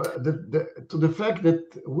 to the fact that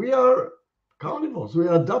we are carnivores. We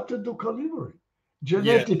are adapted to carnivory.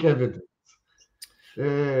 Genetic evidence,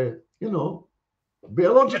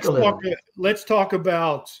 biological evidence. Let's talk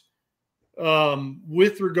about,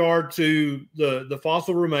 with regard to the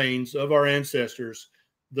fossil remains of our ancestors,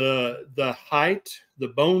 the height, the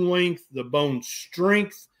bone length, the bone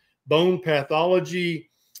strength, bone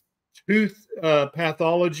pathology, tooth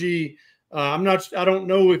pathology, I don't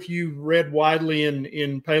know if you've read widely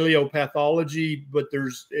in paleopathology, but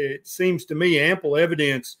it seems to me, ample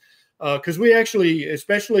evidence, because we actually,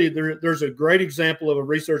 especially there's a great example of a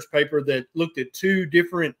research paper that looked at two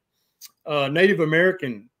different Native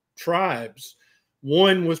American tribes.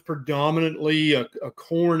 One was predominantly a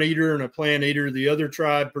corn eater and a plant eater. The other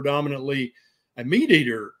tribe predominantly a meat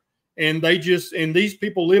eater. And these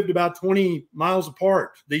people lived about 20 miles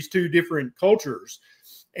apart, these two different cultures.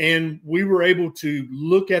 And we were able to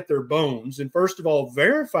look at their bones and, first of all,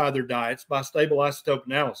 verify their diets by stable isotope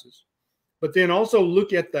analysis, but then also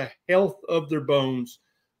look at the health of their bones,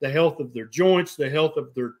 the health of their joints, the health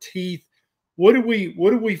of their teeth. What do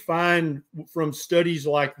we find from studies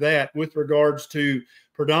like that with regards to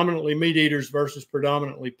predominantly meat eaters versus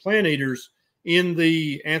predominantly plant eaters in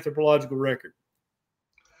the anthropological record?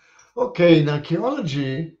 Okay, in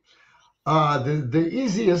archaeology, the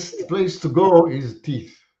easiest place to go is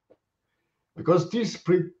teeth, because teeth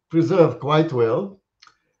preserve quite well,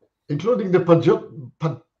 including the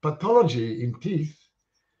pathology in teeth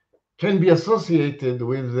can be associated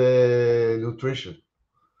with nutrition.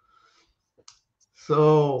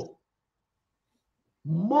 So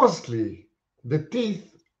mostly the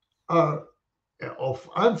teeth are of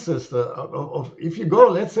ancestor of if you go,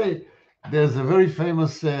 let's say there's a very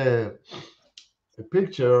famous a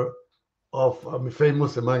picture of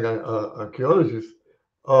famous among archaeologists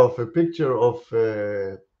of a picture of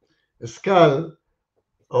a skull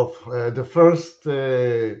of the first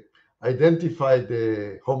identified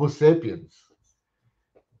Homo sapiens.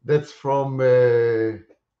 That's from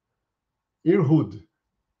Irhoud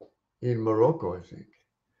in Morocco, I think.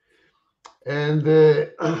 And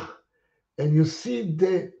and you see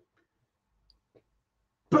the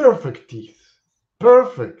perfect teeth,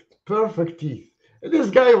 perfect teeth. And this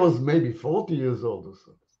guy was maybe 40 years old or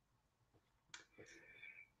so.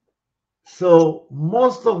 So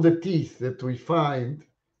most of the teeth that we find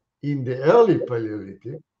in the early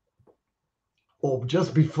Paleolithic, or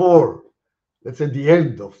just before, let's say the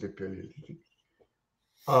end of the Paleolithic,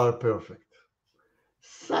 are perfect.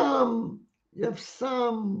 You have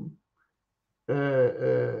some,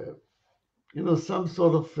 some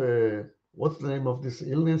sort of, what's the name of this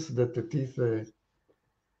illness that the teeth, I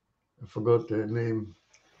forgot the name,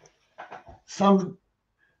 some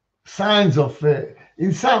signs of,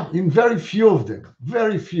 in very few of them,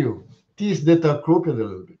 very few teeth that are crooked a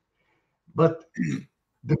little bit. But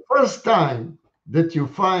the first time that you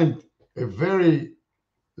find a very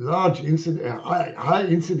large incident, high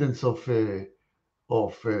incidence of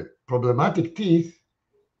problematic teeth,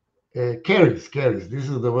 caries. This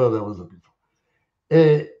is the word I was looking for.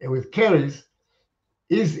 With caries,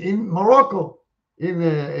 is in Morocco, in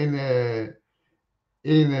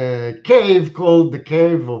a cave called the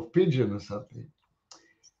Cave of Pigeon or something,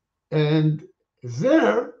 and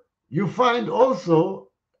there you find also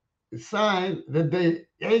a sign that they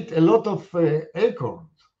ate a lot of acorns.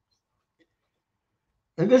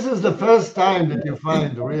 And this is the first time that you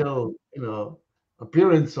find real,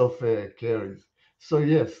 appearance of caries. So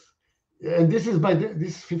yes, and this is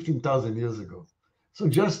 15,000 years ago. So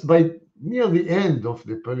just by near the end of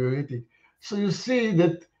the Paleolithic, so you see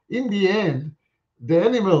that in the end, the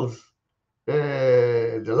animals,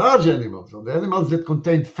 the large animals, or the animals that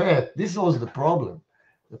contained fat, this was the problem.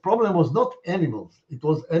 The problem was not animals; it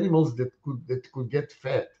was animals that could get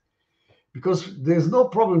fat, because there's no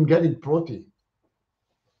problem getting protein.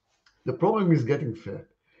 The problem is getting fat.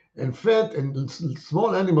 And fat and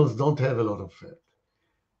small animals don't have a lot of fat.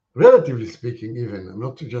 Relatively speaking, even. I'm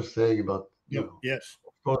not just saying about, yes.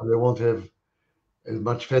 Of course, they won't have as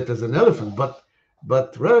much fat as an elephant,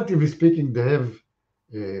 but relatively speaking, they have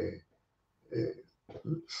a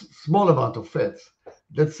small amount of fats.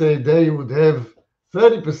 Let's say they would have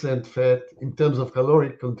 30% fat in terms of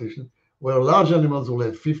caloric condition, where large animals will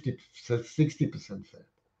have 60% fat.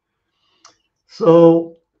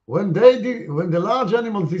 So when the large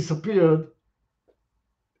animals disappeared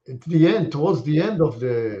towards the end of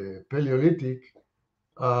the Paleolithic,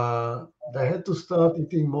 they had to start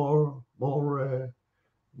eating more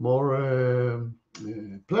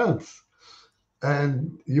plants,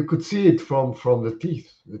 and you could see it from the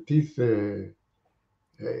teeth. The teeth,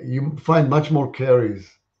 you find much more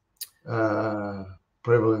caries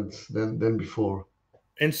prevalence than before.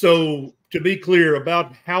 And so, to be clear,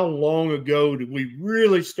 about how long ago did we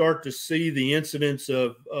really start to see the incidence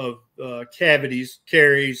of cavities,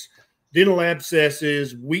 caries, dental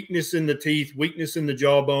abscesses, weakness in the teeth, weakness in the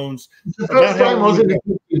jaw bones? The first time was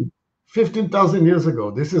in 15,000 years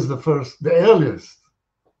ago. This is the earliest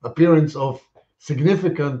appearance of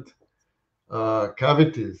significant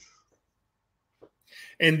cavities.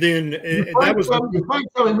 And then that was you find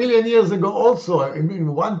some 1 million years ago also. I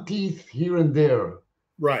mean, one teeth here and there,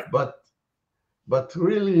 right. But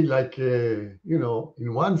really, like in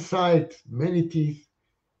one site, many teeth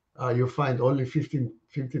you find only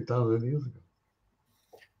 50,000 years ago.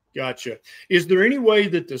 Gotcha. Is there any way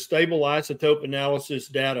that the stable isotope analysis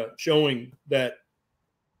data showing that,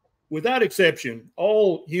 without exception,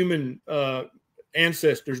 all human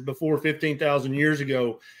ancestors before 15,000 years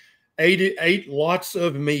ago ate lots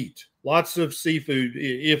of meat, lots of seafood,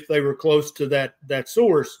 if they were close to that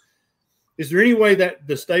source? Is there any way that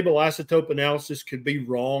the stable isotope analysis could be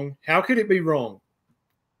wrong? How could it be wrong?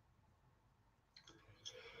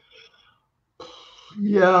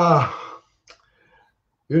 Yeah,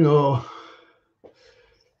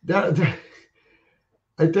 that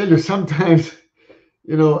I tell you, sometimes,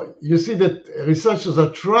 you see that researchers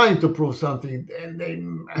are trying to prove something, and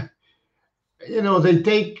they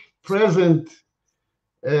take present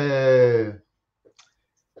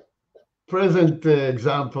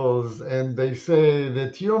examples, and they say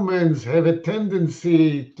that humans have a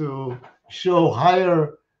tendency to show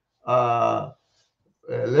higher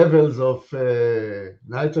levels of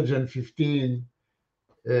nitrogen 15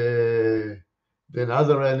 than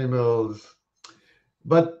other animals.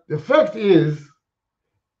 But the fact is,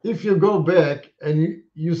 if you go back and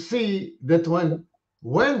you see that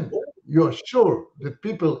when you're sure that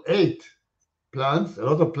people ate plants, a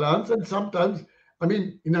lot of plants, and sometimes, I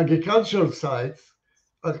mean, in agricultural sites,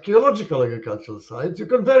 archaeological agricultural sites, you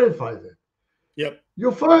can verify that. Yep.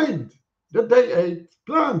 You find that they ate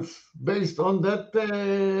plants based on that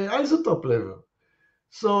isotope level.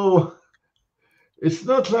 So it's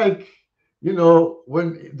not like,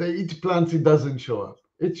 when they eat plants, it doesn't show up.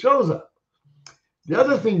 It shows up. The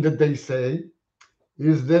other thing that they say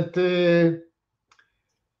is that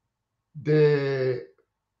the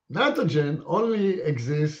nitrogen only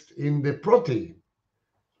exists in the protein.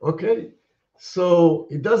 Okay, so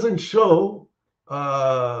it doesn't show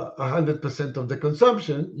 100% of the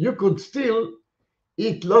consumption. You could still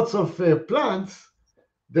eat lots of plants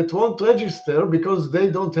that won't register because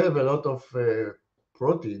they don't have a lot of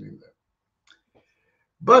protein in them.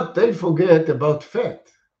 But they forget about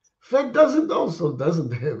fat. Fat doesn't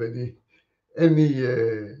have any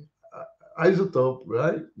isotope,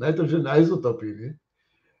 right? Nitrogen isotope in it.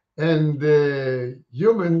 And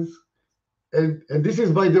humans, and this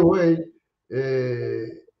is, by the way,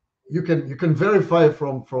 you can verify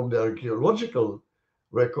from the archaeological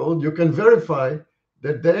record. You can verify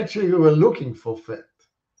that they actually were looking for fat,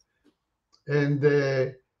 and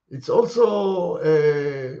it's also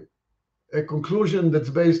a conclusion that's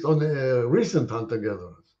based on recent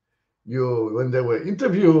hunter-gatherers. When they were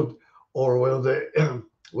interviewed or where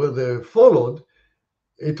they followed,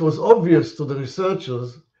 it was obvious to the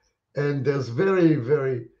researchers, and there's very,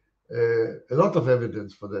 very a lot of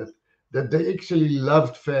evidence for that they actually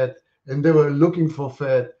loved fat and they were looking for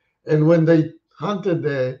fat. And when they hunted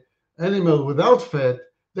the animal without fat,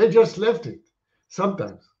 they just left it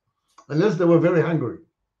sometimes, unless they were very hungry.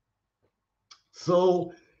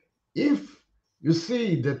 So if you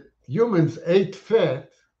see that humans ate fat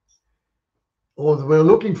or were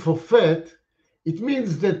looking for fat, it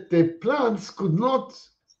means that the plants could not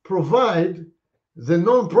provide the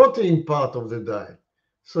non-protein part of the diet.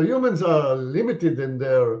 So humans are limited in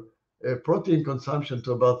their protein consumption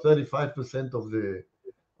to about 35% of the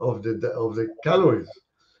calories.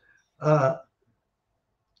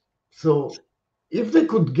 So if they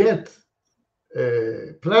could get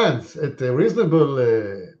plants at a reasonable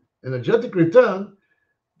energetic return,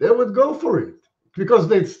 they would go for it, because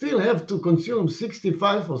they still have to consume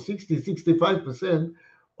 65%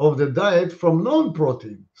 of the diet from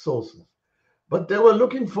non-protein sources. But they were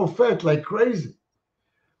looking for fat like crazy.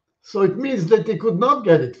 So it means that they could not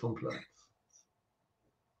get it from plants.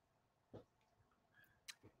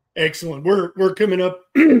 Excellent. We're coming up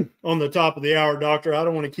on the top of the hour, Doctor. I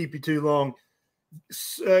don't want to keep you too long.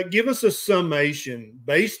 Give us a summation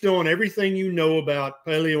based on everything you know about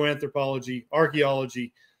paleoanthropology,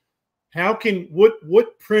 archaeology.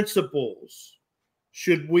 What principles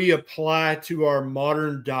should we apply to our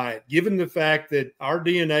modern diet, given the fact that our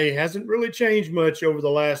DNA hasn't really changed much over the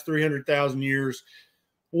last 300,000 years?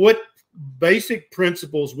 What basic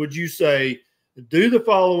principles would you say, do the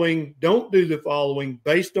following, don't do the following,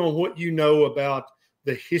 based on what you know about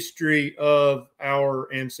the history of our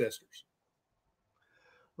ancestors?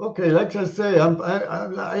 Okay, like I say,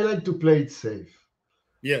 I like to play it safe.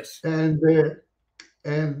 Yes. And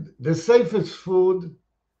the safest food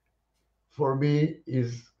for me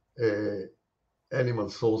is animal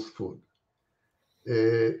source food.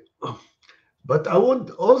 But I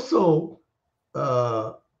would also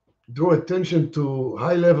draw attention to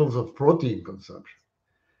high levels of protein consumption,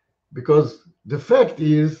 because the fact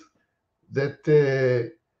is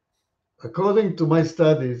that according to my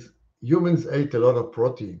studies, humans ate a lot of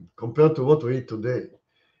protein compared to what we eat today.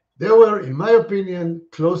 They were, in my opinion,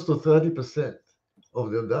 close to 30%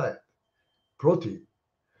 of their diet, protein.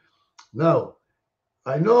 Now,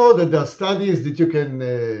 I know that there are studies that you can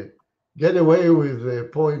get away with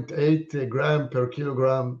 0.8 gram per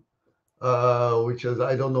kilogram, which is,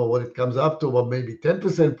 I don't know what it comes up to, but maybe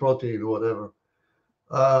 10% protein or whatever.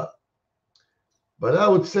 But I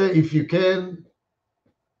would say if you can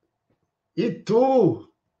eat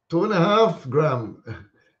 2.5 gram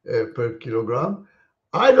per kilogram,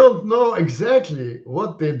 I don't know exactly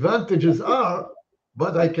what the advantages are,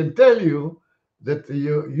 but I can tell you that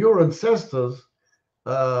your ancestors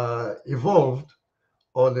evolved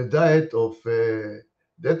on a diet of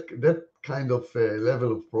that kind of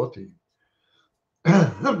level of protein.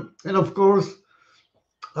 And of course,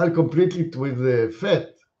 I'll complete it with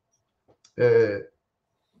fat.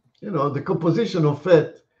 The composition of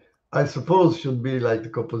fat, I suppose, should be like the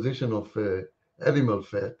composition of animal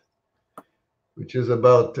fat, which is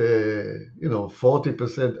about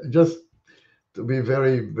 40%. Just to be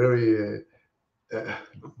very, very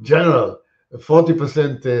general,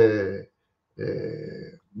 40%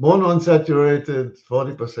 monounsaturated,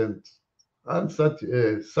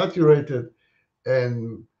 40% saturated,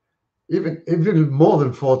 and even more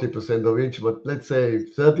than 40% of each, but let's say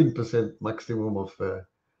 13% maximum of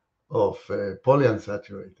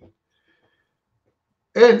polyunsaturated.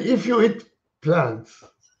 And if you eat plants,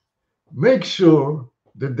 make sure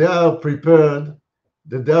that they are prepared,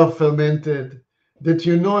 that they are fermented, that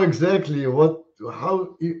you know exactly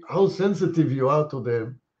how sensitive you are to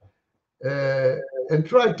them, and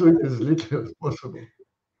try to eat as little as possible.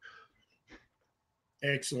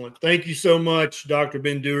 Excellent. Thank you so much, Dr.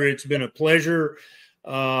 Ben-Dor. It's been a pleasure.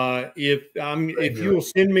 If you will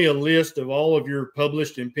send me a list of all of your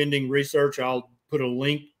published and pending research, I'll put a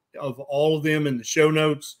link of all of them in the show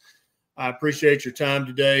notes. I appreciate your time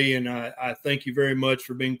today, and I thank you very much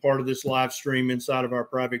for being part of this live stream inside of our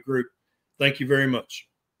private group. Thank you very much.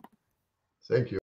 Thank you.